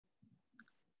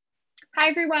Hi,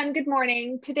 everyone. Good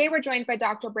morning. Today, we're joined by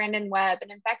Dr. Brandon Webb,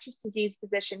 an infectious disease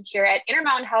physician here at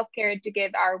Intermountain Healthcare, to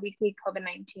give our weekly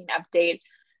COVID-19 update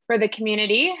for the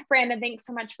community. Brandon, thanks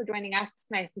so much for joining us.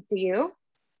 It's nice to see you.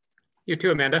 You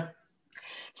too, Amanda.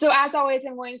 So as always,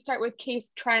 I'm going to start with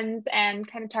case trends and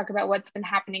kind of talk about what's been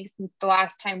happening since the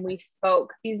last time we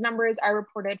spoke. These numbers are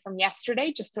reported from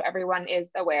yesterday, just so everyone is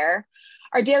aware.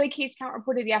 Our daily case count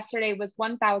reported yesterday was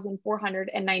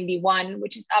 1,491,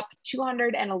 which is up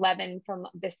 211 from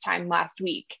this time last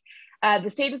week. The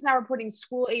state is now reporting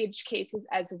school-age cases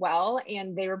as well,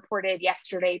 and they reported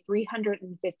yesterday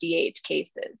 358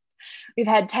 cases. We've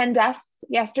had 10 deaths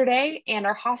yesterday, and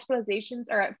our hospitalizations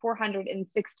are at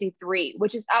 463,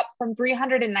 which is up from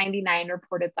 399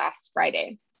 reported last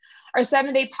Friday. Our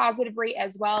 7-day positive rate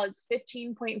as well is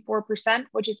 15.4%,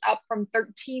 which is up from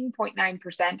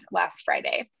 13.9% last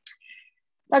Friday.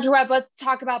 Dr. Webb, let's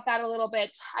talk about that a little bit.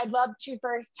 I'd love to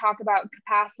first talk about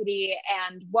capacity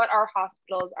and what our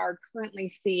hospitals are currently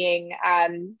seeing.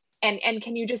 And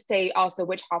can you just say also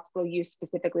which hospital you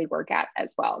specifically work at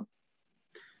as well?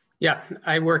 Yeah,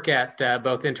 I work at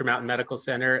both Intermountain Medical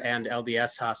Center and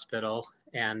LDS Hospital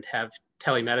and have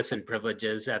telemedicine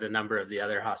privileges at a number of the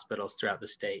other hospitals throughout the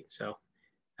state. So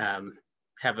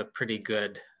have a pretty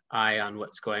good eye on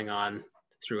what's going on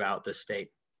throughout the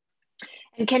state.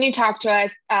 And can you talk to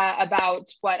us about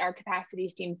what our capacity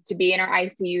seems to be in our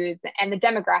ICUs and the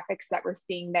demographics that we're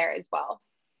seeing there as well?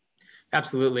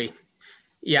 Absolutely.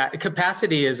 Yeah,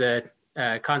 capacity is a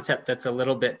concept that's a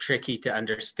little bit tricky to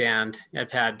understand.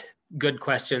 I've had good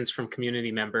questions from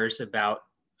community members about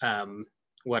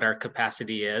what our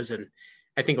capacity is. And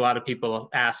I think a lot of people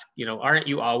ask, aren't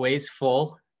you always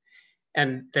full?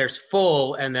 And there's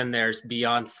full, and then there's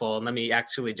beyond full. And let me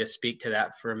actually just speak to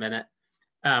that for a minute.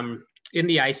 In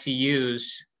the ICUs,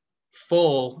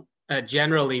 full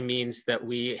generally means that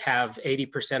we have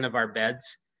 80% of our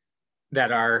beds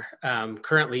that are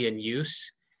currently in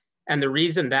use. And the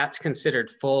reason that's considered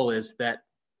full is that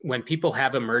when people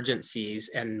have emergencies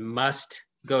and must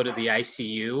go to the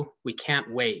ICU, we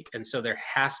can't wait. And so there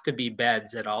has to be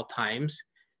beds at all times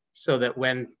so that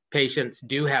when patients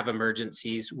do have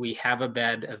emergencies, we have a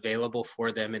bed available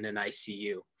for them in an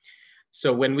ICU.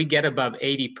 So when we get above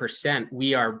 80%,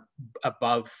 we are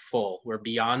above full, we're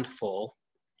beyond full.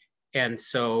 And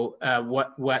so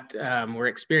what we're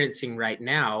experiencing right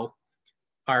now,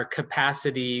 our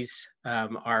capacities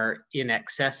are in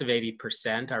excess of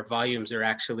 80%. Our volumes are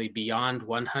actually beyond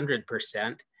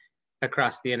 100%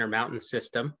 across the Intermountain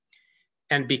system.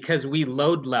 And because we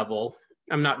load level,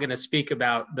 I'm not going to speak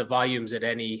about the volumes at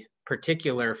any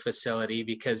particular facility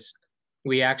because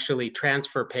we actually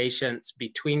transfer patients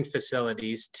between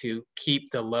facilities to keep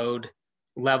the load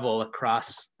level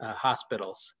across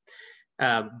hospitals.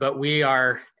 But we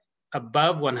are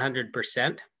above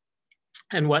 100%.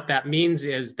 And what that means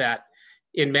is that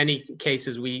in many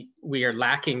cases, we are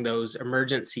lacking those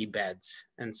emergency beds.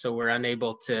 And so we're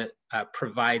unable to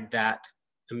provide that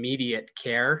immediate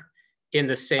care in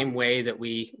the same way that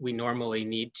we normally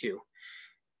need to.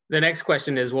 The next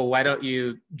question is, well, why don't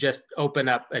you just open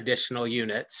up additional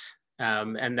units?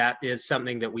 And that is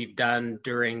something that we've done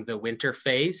during the winter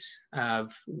phase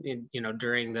of,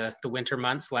 during the winter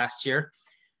months last year.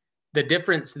 The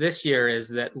difference this year is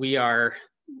that we are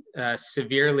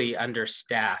severely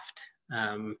understaffed.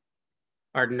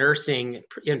 Our nursing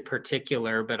in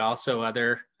particular, but also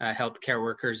other healthcare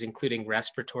workers, including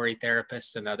respiratory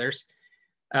therapists and others,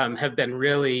 have been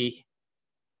really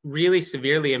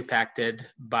severely impacted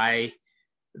by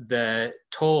the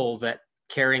toll that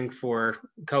caring for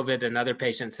COVID and other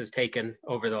patients has taken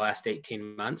over the last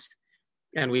 18 months.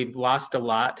 And we've lost a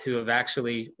lot who have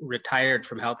actually retired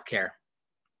from healthcare.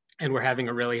 And we're having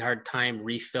a really hard time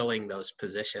refilling those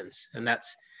positions. And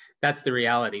that's the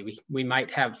reality. We might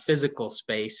have physical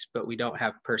space, but we don't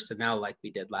have personnel like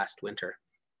we did last winter.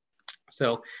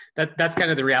 So that's kind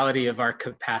of the reality of our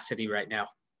capacity right now.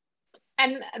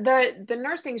 And the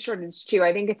nursing shortage too,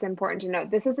 I think it's important to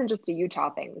note, this isn't just a Utah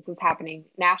thing. This is happening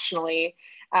nationally.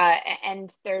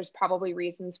 And there's probably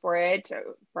reasons for it.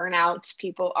 Burnout,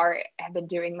 people have been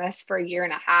doing this for a year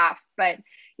and a half. But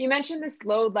you mentioned this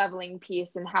load leveling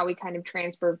piece and how we kind of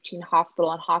transfer between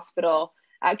hospital and hospital.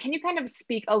 Can you kind of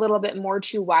speak a little bit more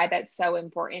to why that's so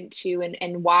important too,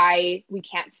 and why we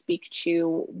can't speak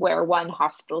to where one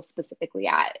hospital specifically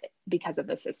at because of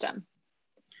the system?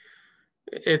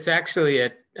 It's actually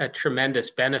a tremendous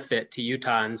benefit to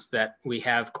Utahns that we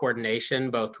have coordination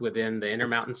both within the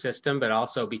Intermountain system, but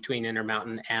also between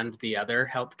Intermountain and the other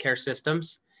healthcare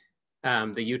systems.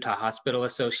 The Utah Hospital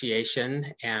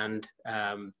Association and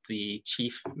the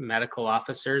chief medical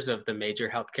officers of the major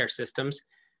healthcare systems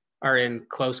are in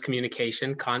close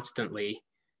communication constantly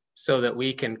so that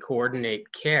we can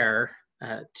coordinate care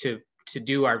to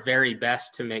do our very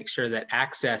best to make sure that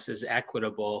access is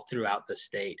equitable throughout the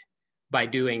state by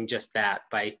doing just that,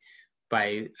 by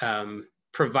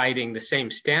providing the same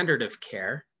standard of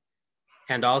care,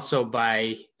 and also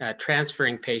by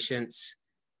transferring patients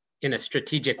in a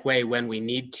strategic way when we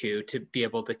need to be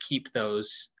able to keep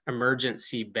those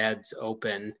emergency beds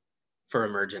open for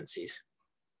emergencies.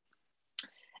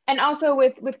 And also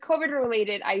with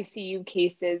COVID-related ICU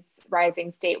cases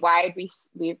rising statewide,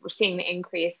 we're seeing the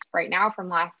increase right now from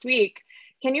last week.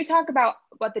 Can you talk about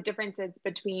what the difference is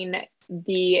between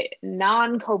the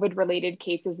non-COVID related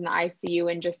cases in the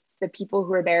ICU and just the people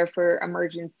who are there for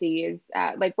emergencies?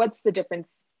 Like, what's the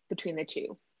difference between the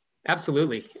two?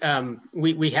 Absolutely.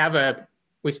 We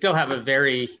still have a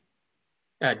very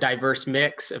diverse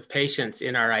mix of patients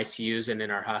in our ICUs and in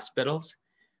our hospitals,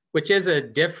 which is a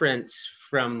difference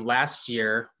from last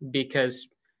year because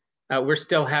we're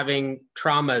still having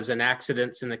traumas and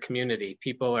accidents in the community.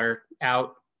 People are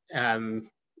out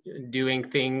doing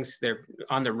things. They're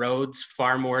on the roads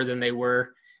far more than they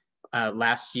were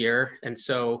last year. And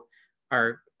so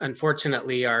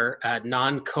unfortunately, our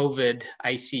non-COVID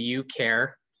ICU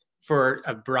care for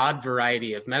a broad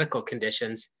variety of medical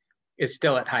conditions is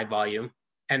still at high volume.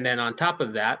 And then on top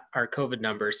of that, our COVID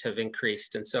numbers have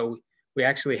increased. And so we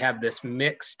actually have this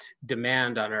mixed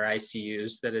demand on our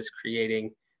ICUs that is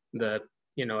creating a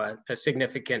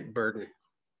significant burden.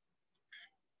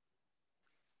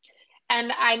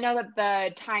 And I know that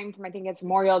the time from, I think it's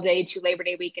Memorial Day to Labor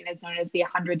Day weekend is known as the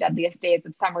 100 deadliest days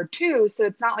of summer too. So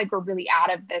it's not like we're really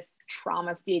out of this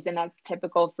trauma season that's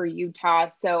typical for Utah.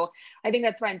 So I think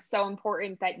that's why it's so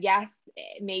important that yes,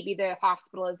 maybe the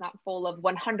hospital is not full of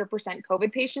 100%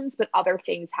 COVID patients, but other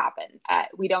things happen.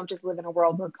 We don't just live in a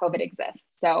world where COVID exists.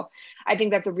 So I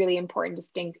think that's a really important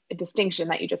distinction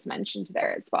that you just mentioned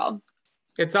there as well.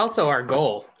 It's also our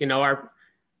goal.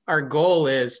 Our goal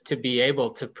is to be able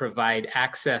to provide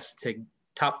access to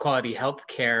top quality health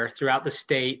care throughout the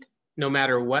state, no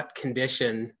matter what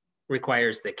condition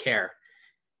requires the care.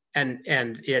 And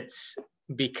it's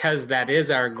because that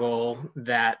is our goal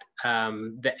that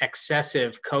the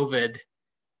excessive COVID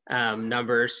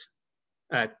numbers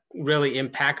really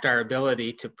impact our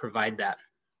ability to provide that.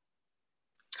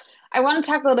 I want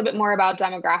to talk a little bit more about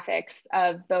demographics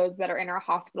of those that are in our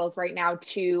hospitals right now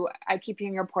too. I keep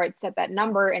hearing reports that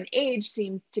number and age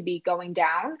seems to be going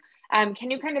down. Can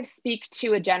you kind of speak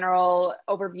to a general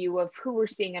overview of who we're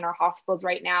seeing in our hospitals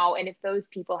right now and if those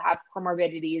people have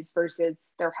comorbidities versus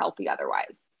they're healthy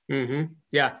otherwise? Mm-hmm.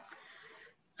 Yeah.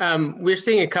 We're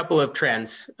seeing a couple of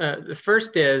trends. The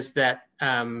first is that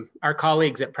our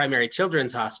colleagues at Primary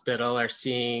Children's Hospital are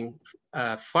seeing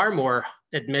far more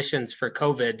admissions for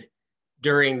COVID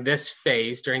during this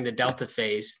phase, during the Delta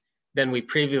phase, than we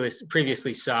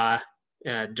previously saw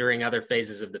during other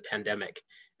phases of the pandemic.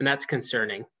 And that's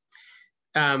concerning.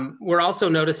 We're also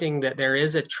noticing that there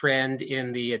is a trend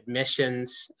in the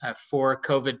admissions for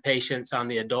COVID patients on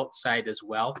the adult side as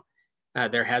well.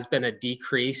 There has been a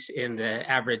decrease in the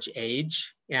average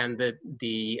age, and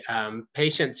the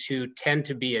patients who tend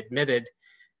to be admitted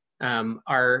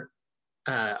are,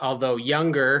 although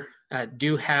younger,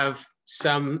 do have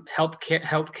some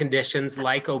health conditions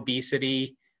like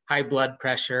obesity, high blood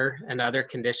pressure, and other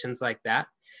conditions like that.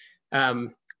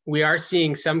 We are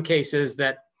seeing some cases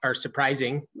that are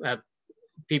surprising,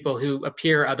 people who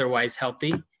appear otherwise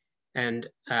healthy and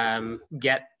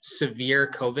get severe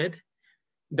COVID.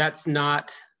 That's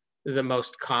not the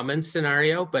most common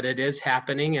scenario, but it is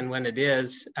happening. And when it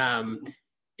is,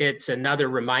 it's another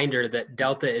reminder that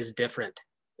Delta is different.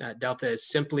 Delta is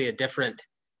simply a different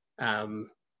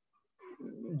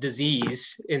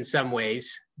disease in some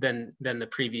ways than the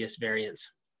previous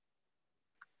variants.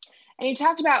 And you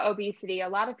talked about obesity. A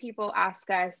lot of people ask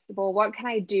us, well, what can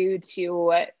I do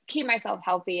to keep myself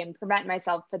healthy and prevent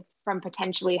myself from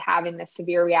potentially having this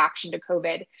severe reaction to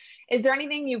COVID? Is there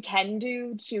anything you can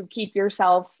do to keep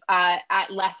yourself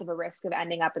at less of a risk of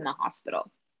ending up in the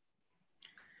hospital?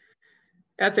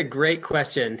 That's a great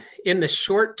question. In the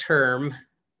short term,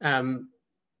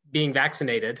 being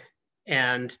vaccinated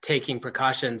and taking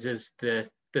precautions is the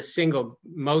single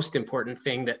most important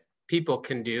thing that people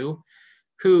can do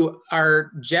who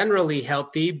are generally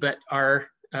healthy but are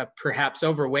perhaps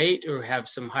overweight or have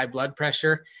some high blood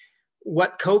pressure.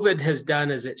 What COVID has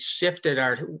done is it's shifted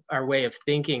our way of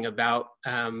thinking about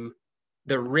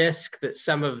the risk that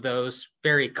some of those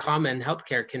very common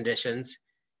healthcare conditions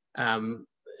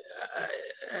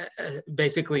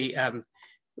basically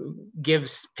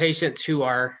gives patients who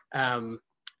are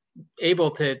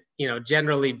able to,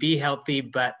 generally be healthy,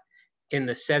 but in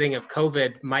the setting of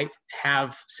COVID might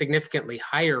have significantly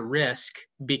higher risk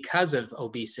because of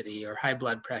obesity or high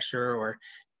blood pressure or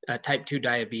type 2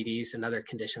 diabetes and other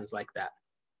conditions like that.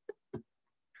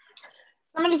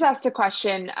 Someone just asked a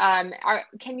question.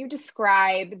 Can you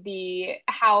describe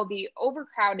how the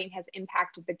overcrowding has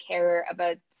impacted the care of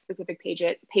a specific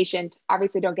patient?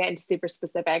 Obviously, don't get into super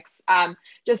specifics.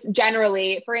 Just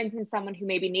generally, for instance, someone who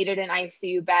maybe needed an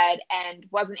ICU bed and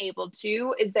wasn't able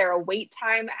to, is there a wait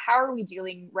time? How are we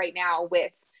dealing right now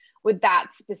with that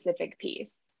specific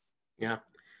piece? Yeah.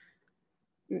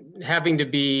 Having to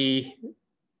be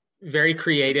very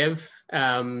creative,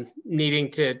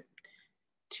 needing to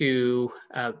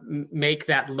make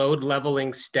that load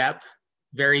leveling step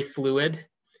very fluid.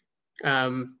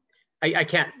 I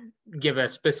can't give a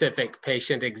specific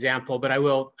patient example, but I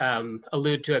will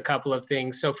allude to a couple of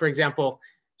things. So for example,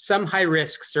 some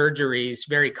high-risk surgeries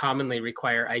very commonly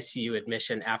require ICU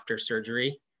admission after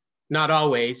surgery. Not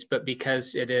always, but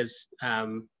because it is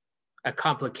a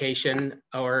complication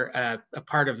or a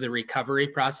part of the recovery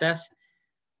process.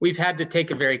 We've had to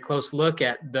take a very close look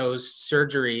at those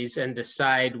surgeries and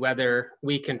decide whether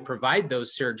we can provide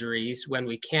those surgeries when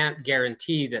we can't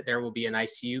guarantee that there will be an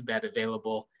ICU bed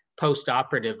available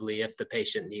post-operatively if the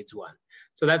patient needs one.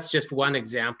 So that's just one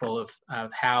example of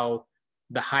how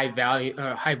the high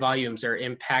volumes are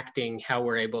impacting how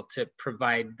we're able to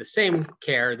provide the same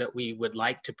care that we would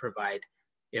like to provide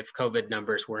if COVID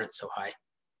numbers weren't so high.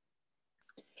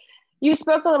 You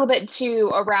spoke a little bit too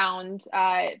around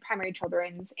primary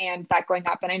children's and that going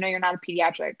up. And I know you're not a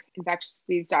pediatric infectious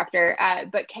disease doctor,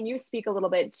 but can you speak a little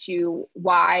bit to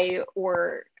why,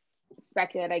 or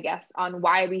speculate, I guess, on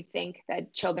why we think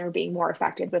that children are being more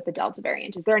affected with the Delta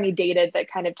variant? Is there any data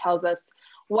that kind of tells us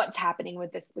what's happening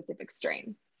with this specific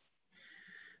strain?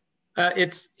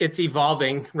 It's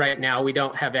evolving right now. We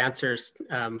don't have answers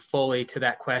fully to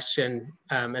that question.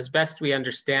 As best we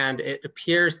understand, it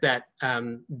appears that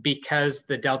because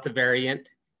the Delta variant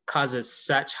causes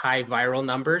such high viral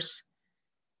numbers,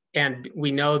 and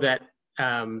we know that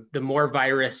the more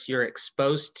virus you're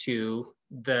exposed to,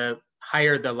 the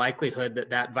higher the likelihood that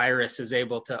that virus is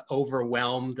able to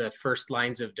overwhelm the first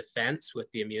lines of defense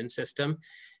with the immune system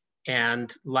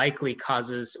and likely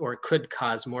causes or could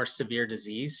cause more severe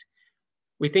disease.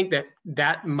 We think that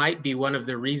that might be one of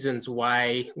the reasons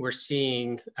why we're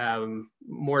seeing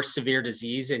more severe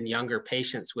disease in younger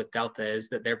patients with Delta, is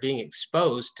that they're being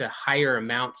exposed to higher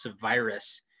amounts of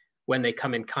virus when they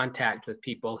come in contact with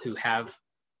people who have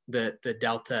the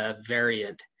Delta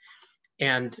variant.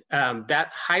 And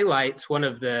that highlights one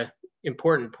of the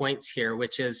important points here,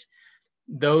 which is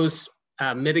those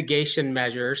mitigation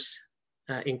measures,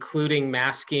 including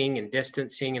masking and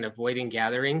distancing and avoiding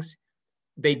gatherings,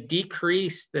 they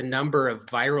decrease the number of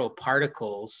viral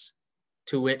particles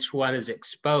to which one is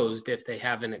exposed if they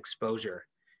have an exposure.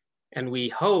 And we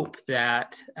hope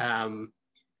that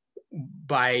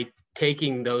by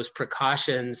taking those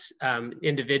precautions,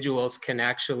 individuals can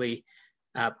actually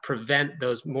prevent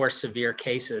those more severe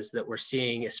cases that we're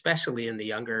seeing, especially in the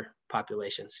younger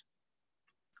populations.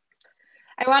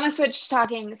 I want to switch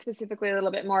talking specifically a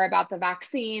little bit more about the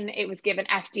vaccine. It was given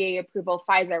FDA approval,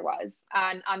 Pfizer was,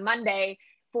 on Monday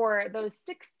for those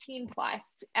 16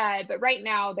 plus, but right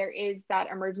now there is that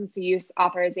emergency use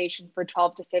authorization for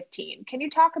 12 to 15. Can you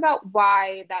talk about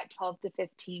why that 12 to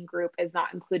 15 group is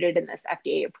not included in this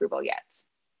FDA approval yet?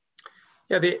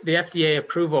 Yeah, the FDA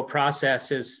approval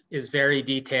process is very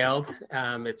detailed.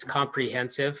 It's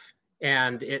comprehensive,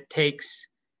 and it takes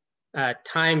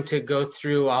time to go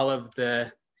through all of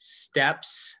the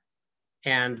steps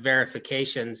and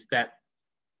verifications that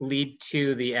lead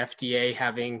to the FDA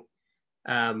having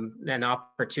an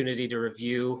opportunity to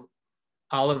review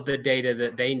all of the data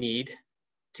that they need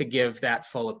to give that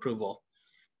full approval.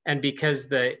 And because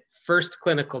the first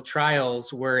clinical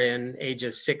trials were in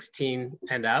ages 16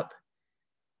 and up,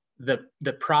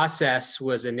 the process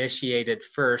was initiated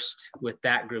first with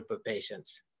that group of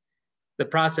patients. The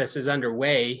process is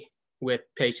underway with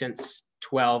patients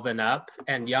 12 and up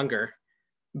and younger,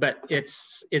 but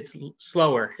it's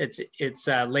slower. It's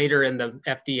later in the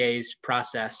FDA's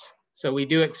process. So we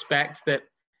do expect that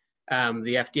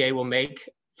the FDA will make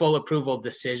full approval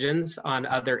decisions on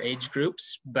other age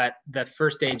groups, but the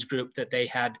first age group that they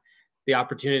had the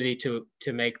opportunity to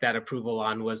make that approval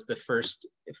on was the first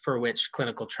for which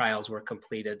clinical trials were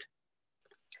completed.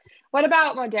 What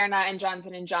about Moderna and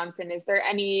Johnson & Johnson? Is there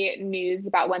any news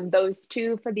about when those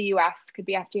two for the US could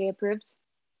be FDA approved?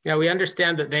 Yeah, we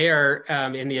understand that they are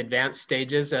in the advanced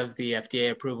stages of the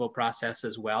FDA approval process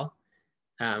as well.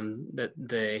 That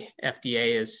the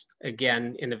FDA is,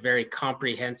 again, in a very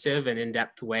comprehensive and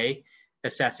in-depth way,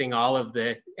 assessing all of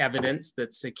the evidence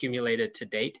that's accumulated to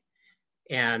date.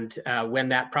 And when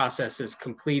that process is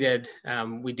completed,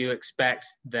 we do expect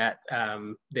that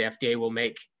the FDA will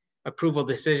make approval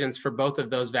decisions for both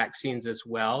of those vaccines as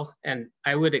well. And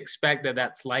I would expect that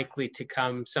that's likely to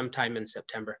come sometime in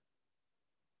September.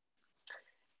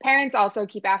 Parents also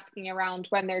keep asking around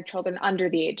when their children under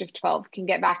the age of 12 can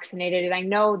get vaccinated. And I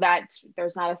know that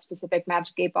there's not a specific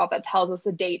magic 8-ball that tells us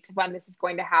a date when this is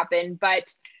going to happen,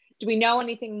 but do we know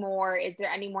anything more? Is there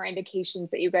any more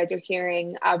indications that you guys are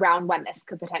hearing around when this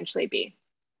could potentially be?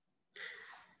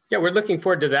 Yeah, we're looking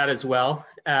forward to that as well.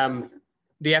 The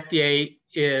FDA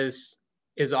is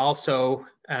also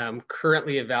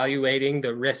currently evaluating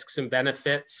the risks and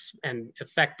benefits and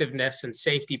effectiveness and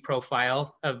safety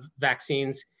profile of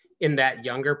vaccines in that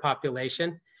younger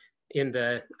population, in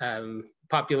the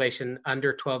population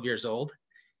under 12 years old.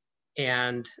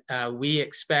 And we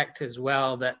expect as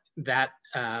well that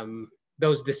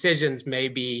those decisions may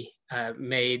be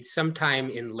made sometime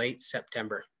in late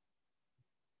September.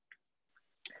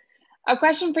 A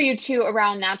question for you too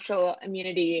around natural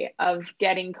immunity of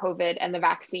getting COVID and the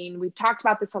vaccine. We've talked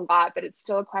about this a lot, but it's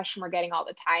still a question we're getting all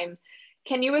the time.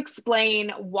 Can you explain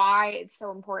why it's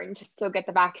so important to still get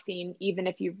the vaccine, even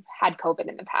if you've had COVID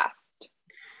in the past?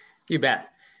 You bet.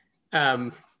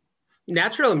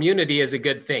 Natural immunity is a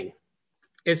good thing.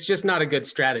 It's just not a good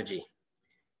strategy.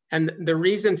 And the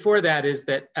reason for that is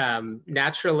that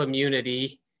natural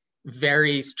immunity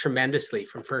varies tremendously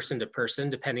from person to person,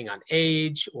 depending on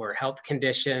age or health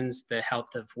conditions, the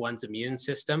health of one's immune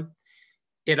system.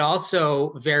 It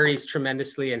also varies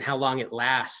tremendously in how long it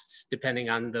lasts,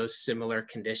 depending on those similar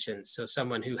conditions. So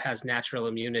someone who has natural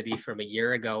immunity from a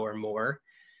year ago or more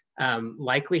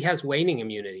likely has waning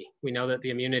immunity. We know that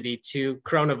the immunity to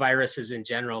coronaviruses in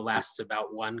general lasts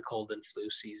about one cold and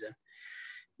flu season.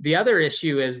 The other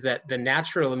issue is that the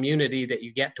natural immunity that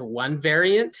you get to one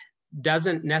variant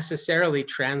doesn't necessarily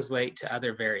translate to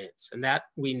other variants. And that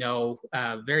we know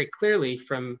very clearly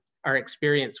from our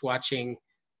experience watching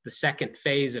the second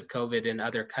phase of COVID in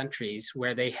other countries,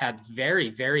 where they had very,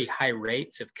 very high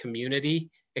rates of community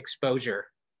exposure,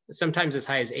 sometimes as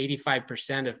high as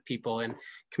 85% of people in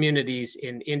communities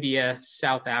in India,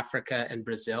 South Africa, and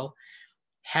Brazil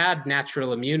had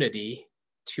natural immunity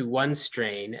to one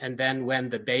strain. And then when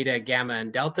the beta, gamma,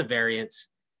 and delta variants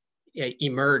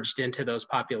emerged into those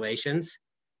populations,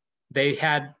 they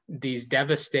had these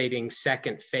devastating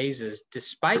second phases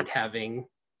despite having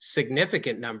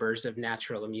significant numbers of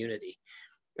natural immunity.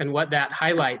 And what that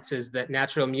highlights is that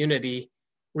natural immunity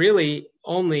really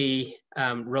only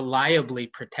reliably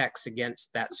protects against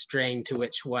that strain to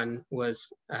which one was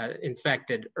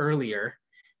infected earlier,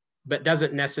 but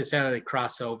doesn't necessarily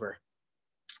cross over.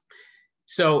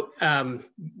 So,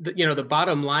 the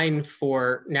bottom line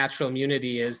for natural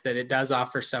immunity is that it does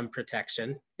offer some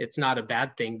protection. It's not a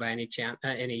bad thing by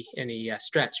any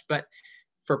stretch, but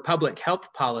for public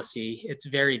health policy, it's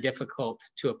very difficult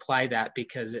to apply that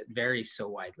because it varies so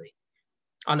widely.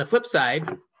 On the flip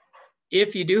side,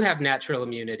 if you do have natural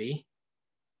immunity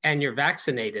and you're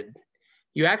vaccinated,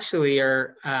 you actually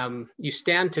you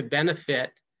stand to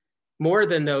benefit more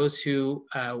than those who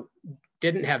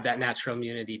didn't have that natural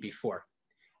immunity before.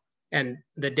 And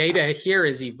the data here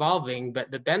is evolving,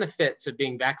 but the benefits of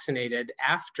being vaccinated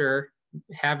after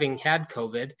having had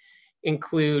COVID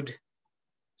include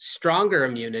stronger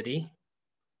immunity,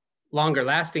 longer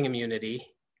lasting immunity,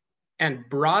 and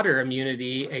broader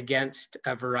immunity against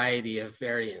a variety of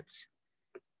variants.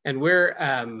 And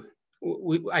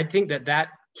I think that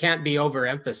can't be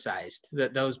overemphasized,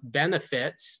 that those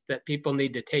benefits that people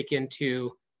need to take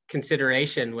into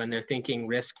consideration when they're thinking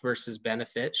risk versus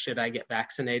benefit, should I get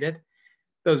vaccinated?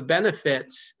 Those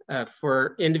benefits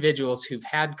for individuals who've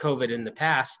had COVID in the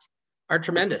past are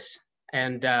tremendous,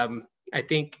 and I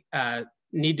think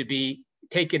need to be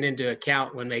taken into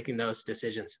account when making those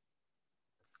decisions.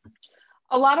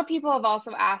 A lot of people have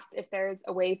also asked if there's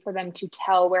a way for them to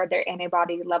tell where their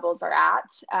antibody levels are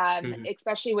at,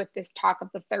 especially with this talk of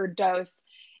the third dose.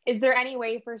 Is there any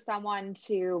way for someone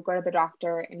to go to the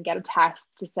doctor and get a test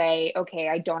to say, okay,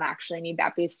 I don't actually need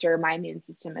that booster, my immune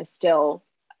system is still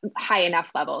high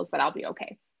enough levels that I'll be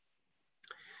okay?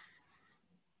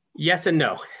 Yes and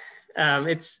no.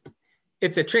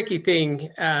 It's a tricky thing,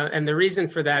 and the reason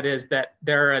for that is that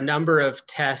there are a number of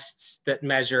tests that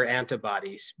measure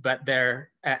antibodies, but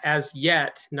they're as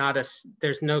yet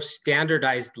there's no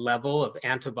standardized level of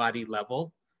antibody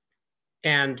level,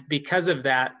 and because of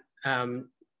that,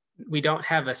 we don't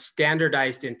have a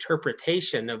standardized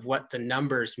interpretation of what the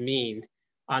numbers mean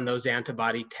on those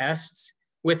antibody tests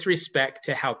with respect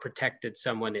to how protected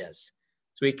someone is.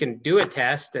 So we can do a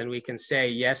test and we can say,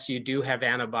 yes, you do have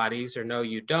antibodies, or no,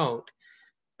 you don't.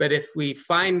 But if we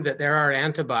find that there are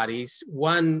antibodies,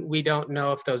 one, we don't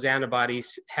know if those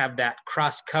antibodies have that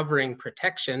cross-covering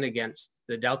protection against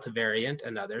the Delta variant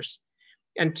and others.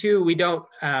 And two, we don't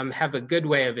have a good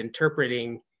way of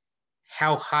interpreting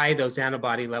how high those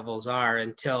antibody levels are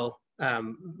until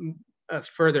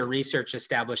further research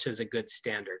establishes a good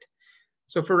standard.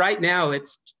 So for right now,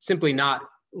 it's simply not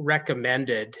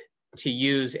recommended to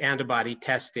use antibody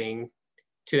testing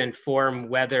to inform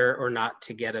whether or not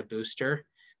to get a booster.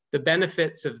 The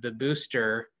benefits of the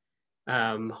booster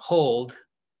hold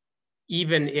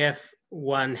even if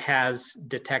one has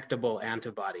detectable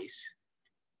antibodies.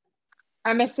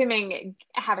 I'm assuming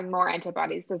having more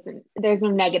antibodies there's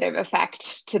no negative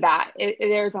effect to that.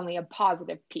 There's only a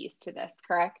positive piece to this,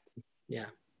 correct? Yeah.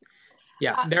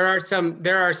 Yeah, there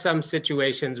are some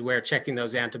situations where checking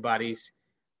those antibodies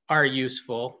are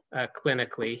useful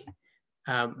clinically,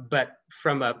 but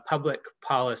from a public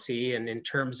policy and in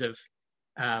terms of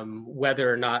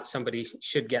whether or not somebody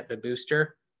should get the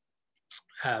booster,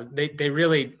 they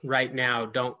really right now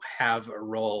don't have a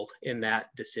role in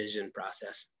that decision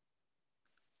process.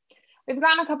 We've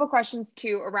gotten a couple questions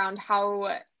too around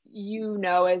how you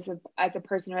know as a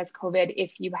person who has COVID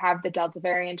if you have the Delta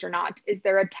variant or not. Is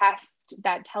there a test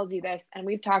that tells you this? And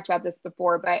we've talked about this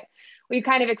before, but we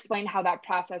kind of explained how that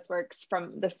process works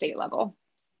from the state level.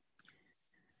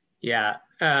 Yeah,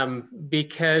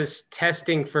 because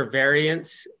testing for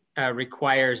variants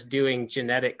requires doing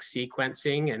genetic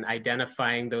sequencing and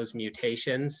identifying those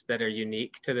mutations that are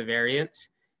unique to the variants.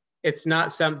 It's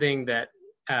not something that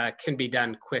can be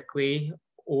done quickly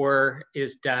or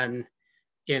is done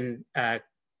in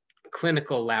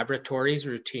clinical laboratories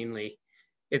routinely.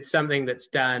 It's something that's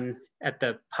done at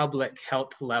the public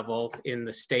health level in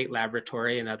the state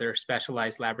laboratory and other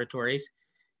specialized laboratories,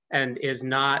 and is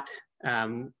not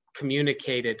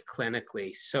communicated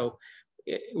clinically. So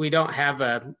we don't have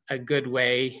a good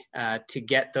way to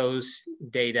get those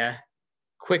data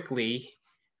quickly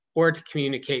or to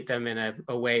communicate them in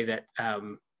a way that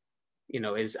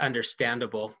is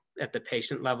understandable at the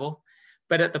patient level.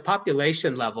 But at the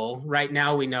population level, right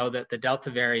now we know that the Delta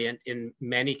variant in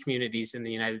many communities in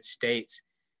the United States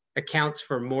accounts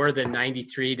for more than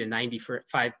 93 to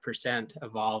 95%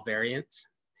 of all variants.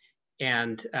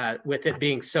 And with it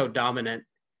being so dominant,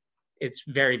 it's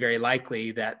very, very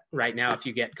likely that right now, if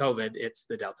you get COVID, it's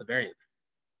the Delta variant.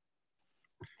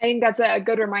 I think that's a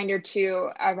good reminder too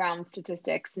around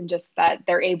statistics, and just that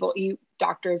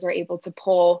doctors are able to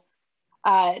pull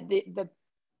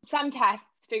some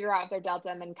tests, figure out their Delta,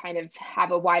 and then kind of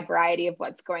have a wide variety of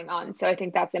what's going on. So I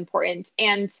think that's important.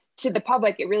 And to the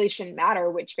public, it really shouldn't matter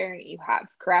which variant you have,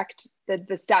 correct?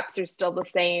 The steps are still the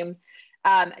same.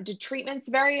 Do treatments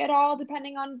vary at all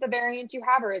depending on the variant you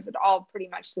have, or is it all pretty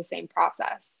much the same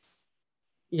process?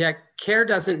 Yeah, care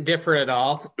doesn't differ at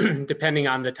all depending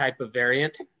on the type of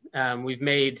variant. We've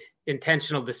made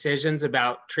intentional decisions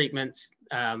about treatments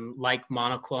like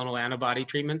monoclonal antibody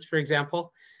treatments, for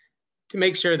example, to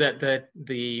make sure that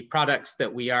the products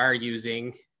that we are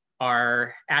using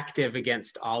are active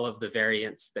against all of the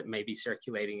variants that may be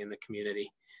circulating in the community.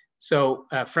 So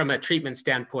from a treatment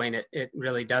standpoint, it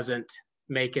really doesn't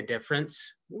make a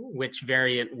difference which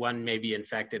variant one may be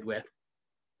infected with.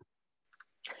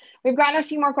 We've gotten a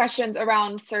few more questions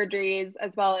around surgeries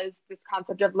as well as this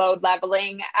concept of load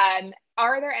leveling.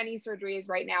 Are there any surgeries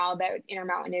right now that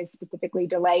Intermountain is specifically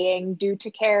delaying due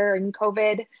to care and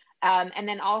COVID? And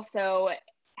then also,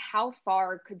 how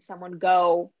far could someone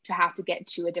go to have to get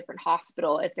to a different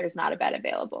hospital if there's not a bed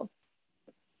available?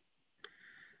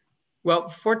 Well,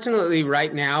 fortunately,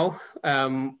 right now,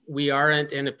 we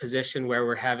aren't in a position where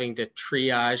we're having to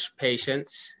triage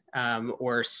patients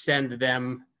or send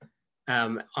them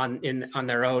on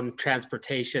their own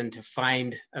transportation to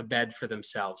find a bed for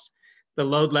themselves. The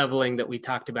load leveling that we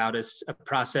talked about is a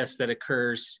process that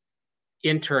occurs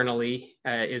internally,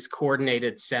 is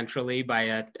coordinated centrally by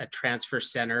a transfer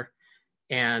center,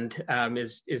 and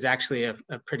is actually a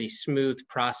pretty smooth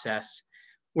process.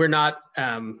 We're not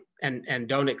and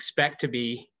don't expect to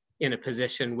be in a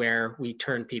position where we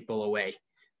turn people away.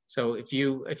 So if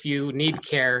you need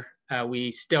care,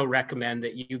 we still recommend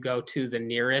that you go to the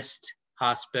nearest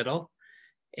hospital,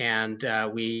 and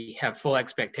we have full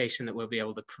expectation that we'll be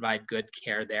able to provide good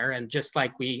care there. And just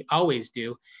like we always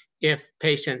do, if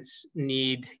patients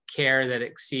need care that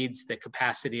exceeds the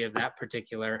capacity of that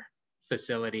particular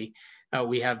facility,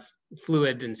 we have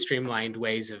fluid and streamlined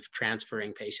ways of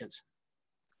transferring patients.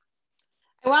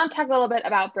 I want to talk a little bit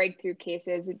about breakthrough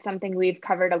cases. It's something we've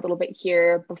covered a little bit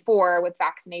here before with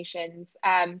vaccinations.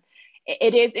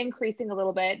 it is increasing a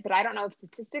little bit, but I don't know if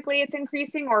statistically it's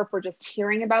increasing or if we're just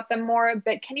hearing about them more.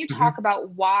 But can you talk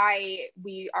about why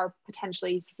we are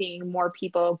potentially seeing more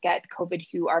people get COVID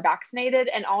who are vaccinated,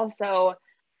 and also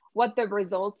what the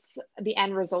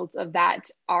end results of that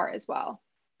are as well?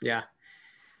 Yeah.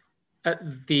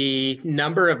 The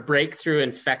number of breakthrough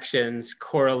infections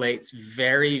correlates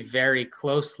very, very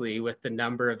closely with the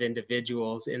number of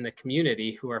individuals in the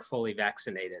community who are fully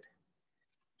vaccinated.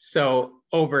 So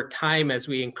over time, as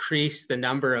we increase the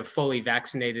number of fully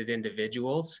vaccinated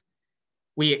individuals,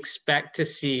 we expect to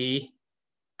see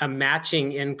a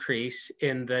matching increase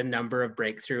in the number of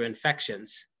breakthrough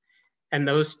infections. And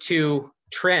those two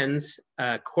trends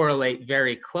correlate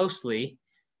very closely,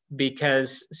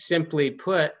 because simply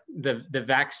put, the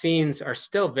vaccines are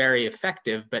still very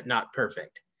effective, but not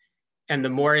perfect. And the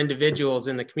more individuals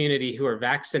in the community who are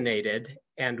vaccinated,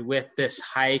 and with this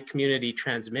high community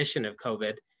transmission of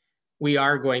COVID, we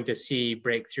are going to see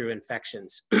breakthrough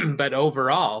infections. But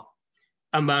overall,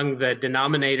 among the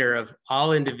denominator of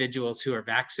all individuals who are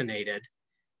vaccinated,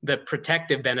 the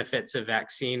protective benefits of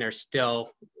vaccine are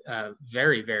still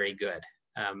very, very good.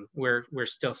 We're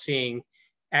still seeing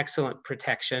excellent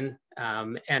protection.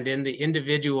 And in the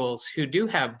individuals who do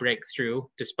have breakthrough,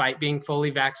 despite being fully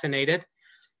vaccinated,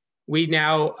 we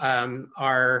now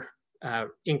are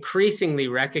increasingly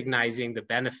recognizing the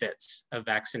benefits of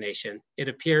vaccination. It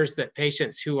appears that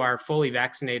patients who are fully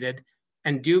vaccinated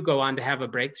and do go on to have a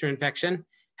breakthrough infection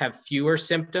have fewer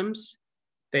symptoms,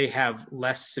 they have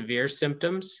less severe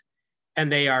symptoms,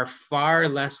 and they are far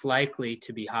less likely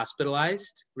to be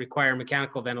hospitalized, require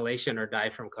mechanical ventilation, or die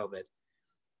from COVID.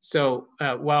 So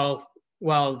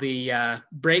while the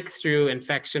breakthrough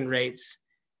infection rates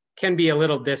can be a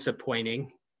little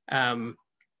disappointing,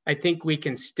 I think we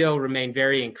can still remain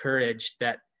very encouraged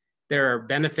that there are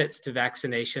benefits to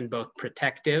vaccination, both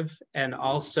protective and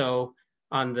also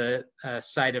on the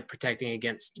side of protecting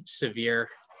against severe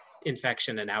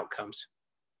infection and outcomes.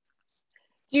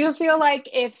 Do you feel like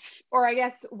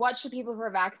what should people who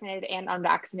are vaccinated and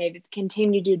unvaccinated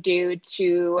continue to do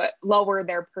to lower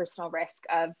their personal risk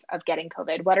of getting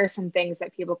COVID? What are some things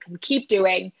that people can keep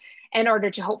doing in order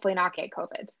to hopefully not get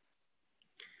COVID?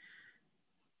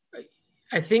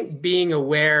 I think being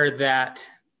aware that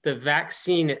the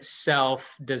vaccine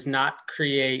itself does not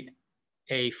create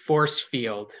a force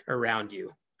field around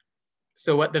you.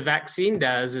 So what the vaccine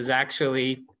does is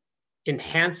actually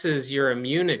enhances your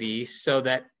immunity so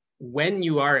that when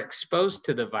you are exposed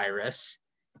to the virus,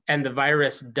 and the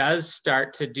virus does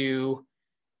start to do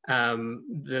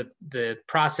the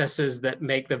processes that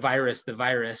make the virus,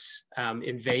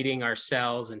 invading our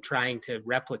cells and trying to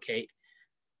replicate,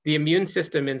 the immune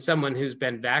system in someone who's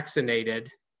been vaccinated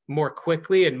more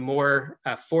quickly and more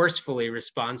forcefully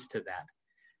responds to that.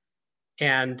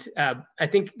 And I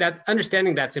think that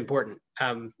understanding that's important.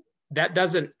 That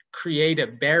doesn't create a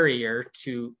barrier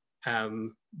to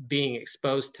being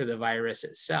exposed to the virus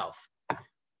itself.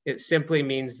 It simply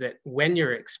means that when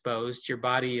you're exposed, your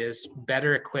body is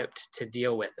better equipped to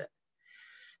deal with it.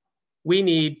 We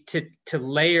need to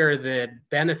layer the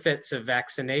benefits of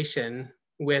vaccination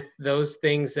with those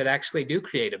things that actually do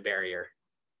create a barrier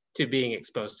to being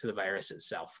exposed to the virus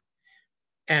itself.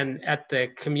 And at the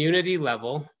community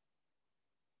level,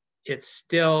 it's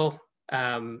still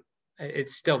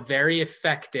very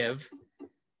effective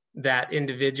that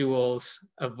individuals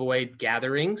avoid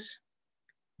gatherings,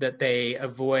 that they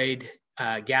avoid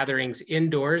gatherings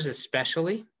indoors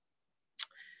especially,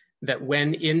 that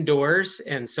when indoors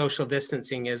and social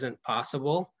distancing isn't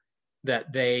possible,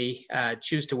 that they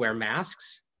choose to wear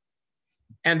masks,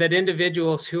 and that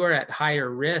individuals who are at higher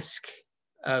risk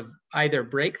of either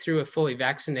breakthrough if fully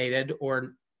vaccinated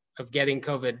or of getting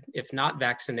COVID if not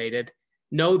vaccinated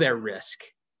know their risk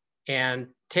and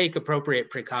take appropriate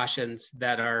precautions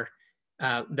that are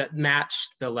that match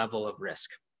the level of risk.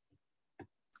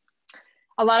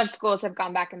 A lot of schools have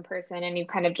gone back in person, and you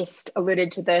kind of just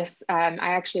alluded to this. I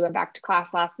actually went back to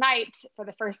class last night for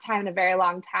the first time in a very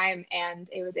long time, and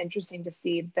it was interesting to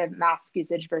see the mask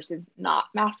usage versus not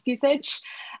mask usage.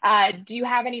 Do you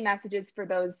have any messages for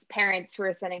those parents who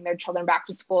are sending their children back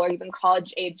to school, or even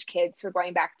college-age kids who are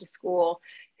going back to school,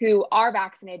 who are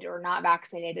vaccinated or not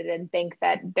vaccinated and think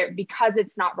that because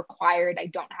it's not required, I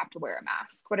don't have to wear a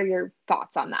mask? What are your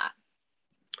thoughts on that?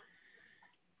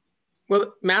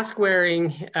 Well, mask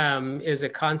wearing is a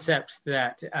concept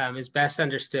that is best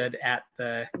understood at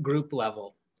the group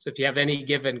level. So if you have any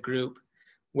given group,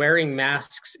 wearing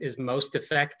masks is most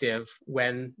effective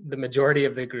when the majority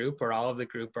of the group or all of the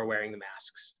group are wearing the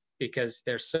masks, because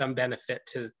there's some benefit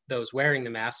to those wearing the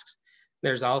masks.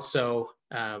 There's also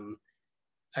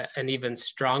an even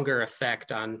stronger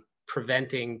effect on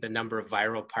preventing the number of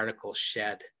viral particles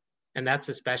shed. And that's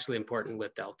especially important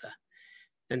with Delta.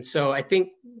 And so I think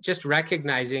just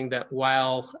recognizing that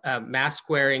while mask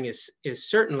wearing is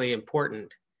certainly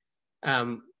important,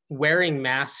 wearing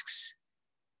masks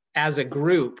as a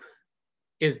group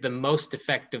is the most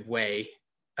effective way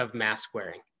of mask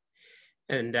wearing.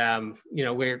 And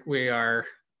we are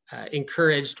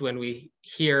encouraged when we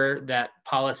hear that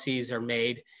policies are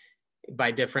made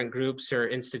by different groups or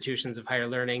institutions of higher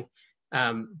learning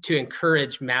to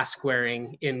encourage mask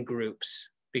wearing in groups,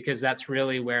 because that's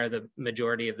really where the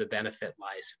majority of the benefit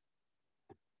lies.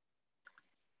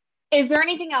 Is there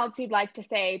anything else you'd like to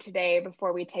say today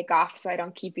before we take off, so I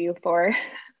don't keep you for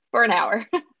an hour?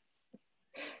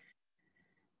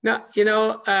 No,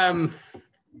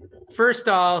 first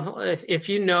off, if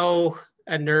you know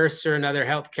a nurse or another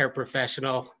healthcare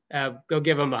professional, go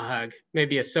give them a hug,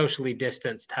 maybe a socially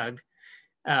distanced hug,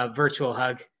 virtual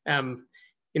hug.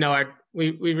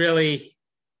 We really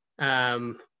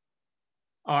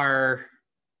are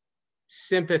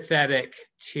sympathetic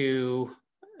to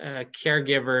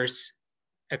caregivers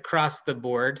across the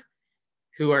board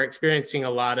who are experiencing a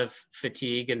lot of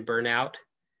fatigue and burnout.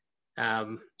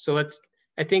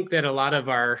 I think that a lot of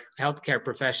our healthcare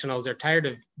professionals are tired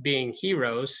of being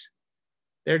heroes.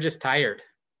 They're just tired.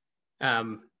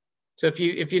 So if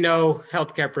you know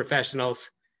healthcare professionals,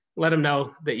 let them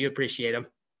know that you appreciate them.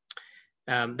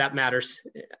 That matters.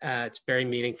 It's very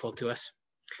meaningful to us.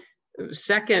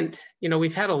 Second,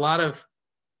 we've had a lot of,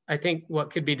 I think,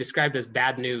 what could be described as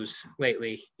bad news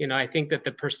lately. I think that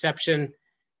the perception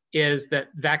is that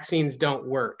vaccines don't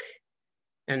work,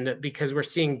 and that because we're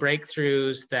seeing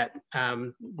breakthroughs that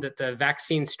the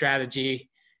vaccine strategy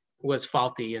was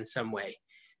faulty in some way.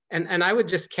 And I would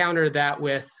just counter that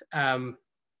with,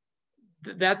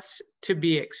 that's to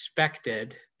be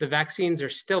expected. The vaccines are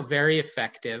still very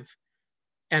effective,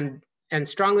 and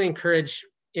strongly encourage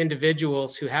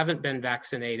individuals who haven't been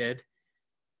vaccinated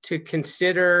to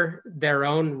consider their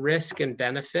own risk and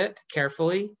benefit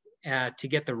carefully, to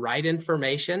get the right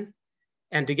information,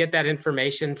 and to get that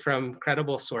information from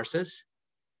credible sources,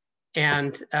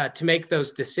 and to make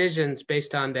those decisions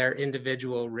based on their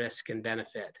individual risk and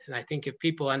benefit. And I think if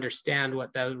people understand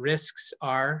what the risks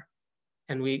are,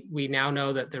 and we now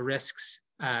know that the risks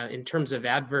in terms of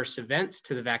adverse events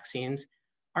to the vaccines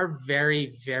are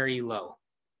very, very low.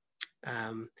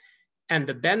 And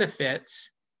the benefits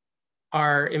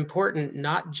are important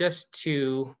not just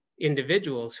to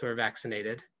individuals who are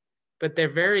vaccinated, but they're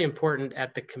very important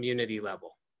at the community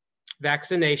level.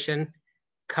 Vaccination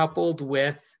coupled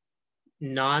with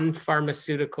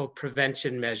non-pharmaceutical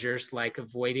prevention measures like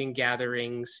avoiding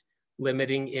gatherings,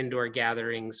 limiting indoor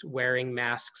gatherings, wearing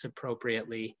masks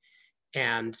appropriately,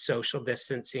 and social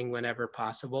distancing whenever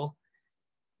possible.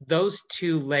 Those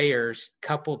two layers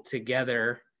coupled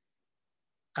together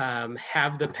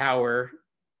have the power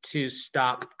to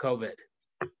stop COVID.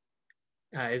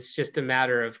 It's just a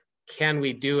matter of, can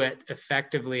we do it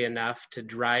effectively enough to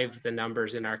drive the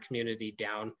numbers in our community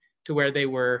down to where they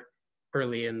were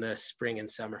early in the spring and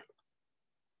summer?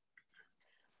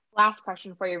 Last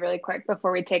question for you really quick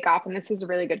before we take off. And this is a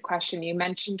really good question. You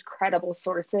mentioned credible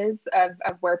sources of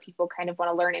where people kind of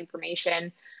want to learn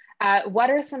information. What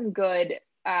are some good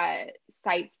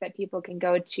sites that people can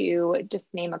go to?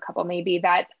 Just name a couple maybe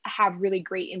that have really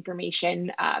great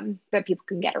information that people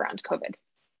can get around COVID.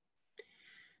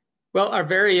 Well, our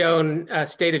very own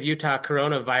state of Utah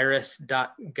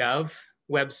coronavirus.gov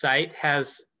website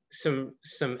has some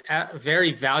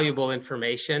very valuable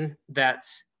information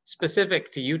that's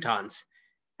specific to Utahns.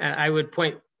 And I would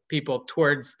point people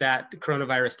towards that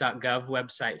coronavirus.gov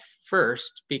website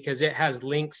first, because it has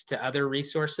links to other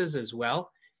resources as well,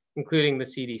 including the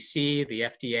CDC, the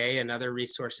FDA, and other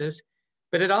resources.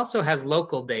 But it also has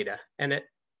local data. And it,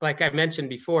 like I mentioned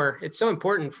before, it's so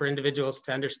important for individuals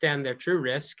to understand their true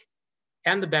risk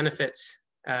and the benefits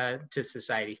to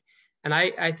society. And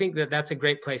I think that that's a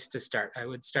great place to start. I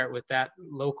would start with that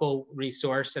local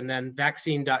resource, and then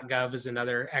vaccine.gov is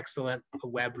another excellent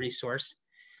web resource.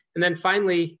 And then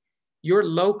finally, your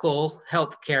local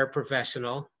healthcare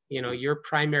professional, your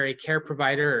primary care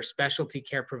provider or specialty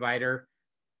care provider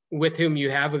with whom you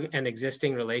have an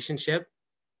existing relationship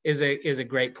is a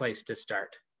great place to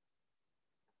start.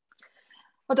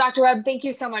 Well, Dr. Webb, thank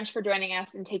you so much for joining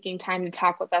us and taking time to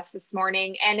talk with us this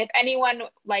morning. And if anyone,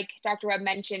 like Dr. Webb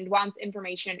mentioned, wants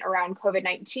information around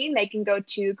COVID-19, they can go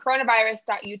to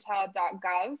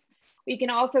coronavirus.utah.gov. We can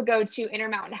also go to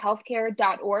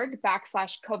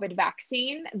intermountainhealthcare.org/COVID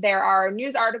vaccine. There are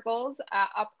news articles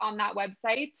up on that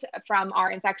website from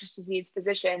our infectious disease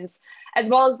physicians, as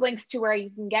well as links to where you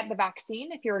can get the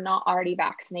vaccine if you're not already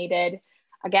vaccinated.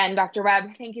 Again, Dr.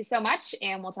 Webb, thank you so much,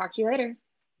 and we'll talk to you later.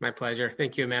 My pleasure.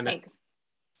 Thank you, Amanda. Thanks.